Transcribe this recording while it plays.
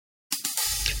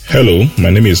Hello, my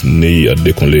name is Nei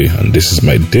Adekunle, and this is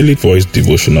my daily voice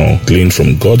devotional gleaned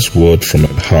from God's word from my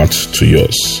heart to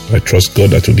yours. I trust God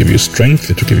that will give you strength,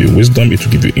 it will give you wisdom, it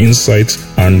will give you insight,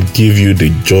 and give you the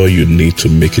joy you need to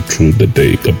make it through the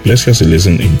day. God bless you as you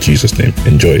listen in Jesus' name.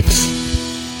 Enjoy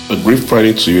it. A great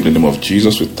Friday to you in the name of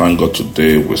Jesus. We thank God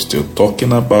today. We're still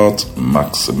talking about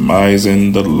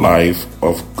maximizing the life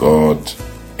of God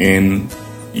in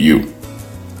you.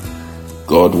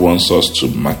 God wants us to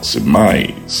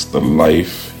maximize the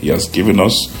life He has given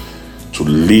us, to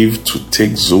live, to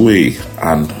take Zoe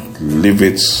and live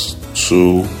it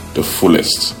to the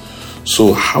fullest.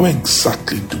 So how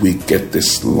exactly do we get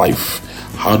this life?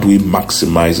 How do we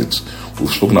maximize it? We've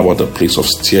spoken about the place of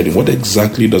steering. What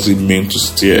exactly does it mean to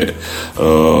steer?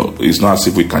 It's not as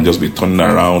if we can just be turning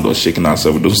around or shaking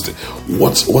ourselves.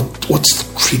 What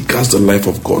triggers the life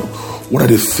of God? What are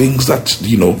the things that,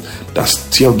 that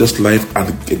steer this life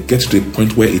and get to the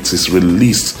point where it is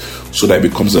released so that it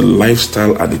becomes a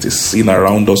lifestyle and it is seen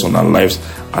around us on our lives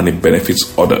and it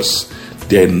benefits others?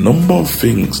 There are a number of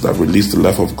things that release the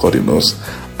life of God in us,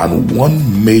 and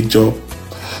one major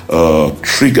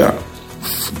trigger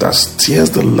that steers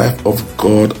the life of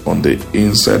God on the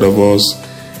inside of us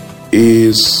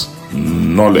is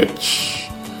knowledge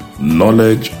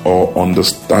or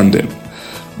understanding.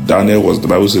 The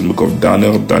Bible says in the book of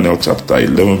Daniel chapter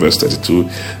 11 verse 32,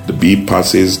 the B part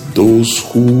says,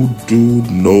 those who do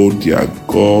know their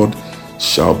God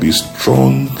shall be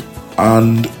strong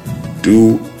and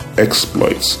do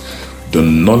exploits. The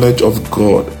knowledge of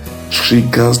God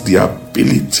triggers the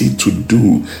ability to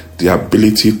do, the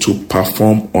ability to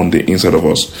perform on the inside of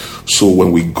us. So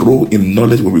when we grow in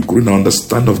knowledge, when we grow in our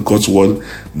understanding of God's word,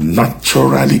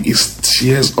 naturally it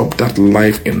stirs up that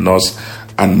life in us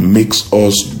and makes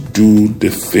us do the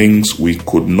things we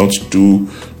could not do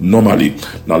normally.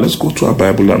 Now let's go to our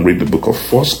Bible and read the book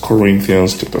of 1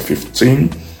 Corinthians chapter 15.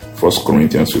 1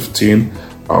 Corinthians 15,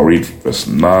 I'll read verse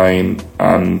 9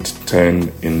 and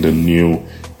 10 in the New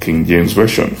King James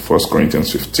Version. 1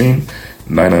 Corinthians 15,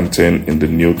 9 and 10 in the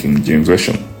New King James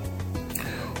Version.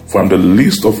 For I'm the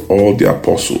least of all the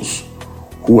apostles,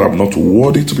 who am not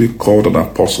worthy to be called an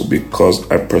apostle, because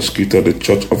I persecuted the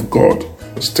church of God.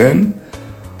 Verse 10,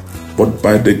 but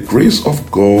by the grace of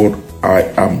God I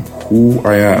am who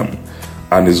I am,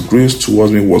 and His grace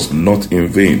towards me was not in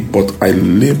vain, but I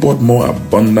labored more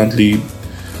abundantly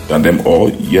than them all,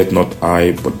 yet not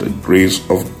I, but the grace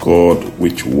of God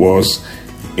which was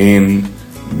in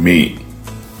me.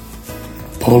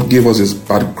 Paul gave us his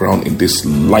background in this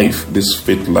life, this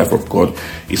faith life of God.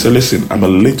 He said, listen, I'm a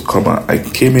latecomer. I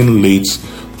came in late,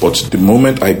 but the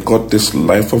moment I got this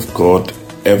life of God,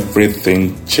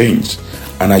 everything changed.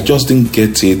 And I just didn't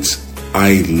get it.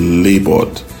 I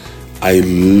labored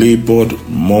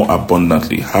more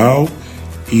abundantly. How?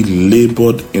 He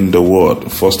labored in the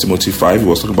word. 1 Timothy 5, he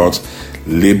was talking about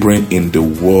laboring in the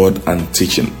word and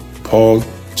teaching. Paul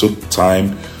took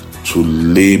time to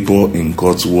labor in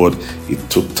God's word. He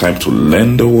took time to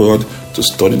learn the word, to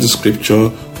study the scripture,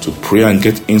 to pray and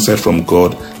get insight from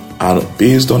God. And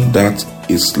based on that,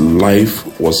 his life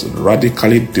was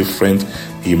radically different.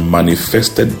 He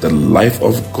manifested the life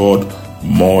of God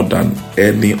more than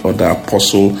any other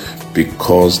apostle,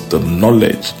 because the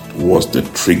knowledge was the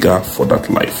trigger for that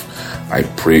life. I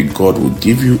pray God will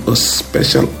give you a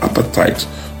special appetite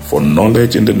for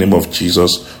knowledge in the name of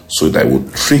Jesus, so that it will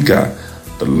trigger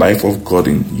the life of God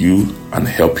in you and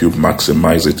help you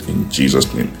maximize it in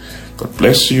Jesus' name. God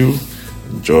bless you.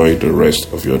 Enjoy the rest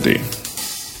of your day.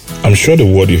 I'm sure the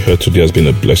word you heard today has been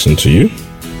a blessing to you.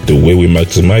 The way we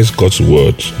maximize God's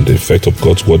word, the effect of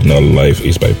God's word in our life,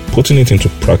 is by putting it into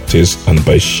practice and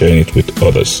by sharing it with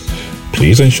others.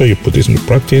 Please ensure you put this into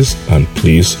practice and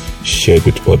please share it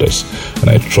with others. And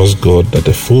I trust God that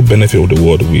the full benefit of the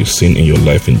word will be seen in your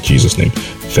life in Jesus' name.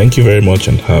 Thank you very much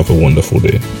and have a wonderful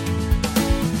day.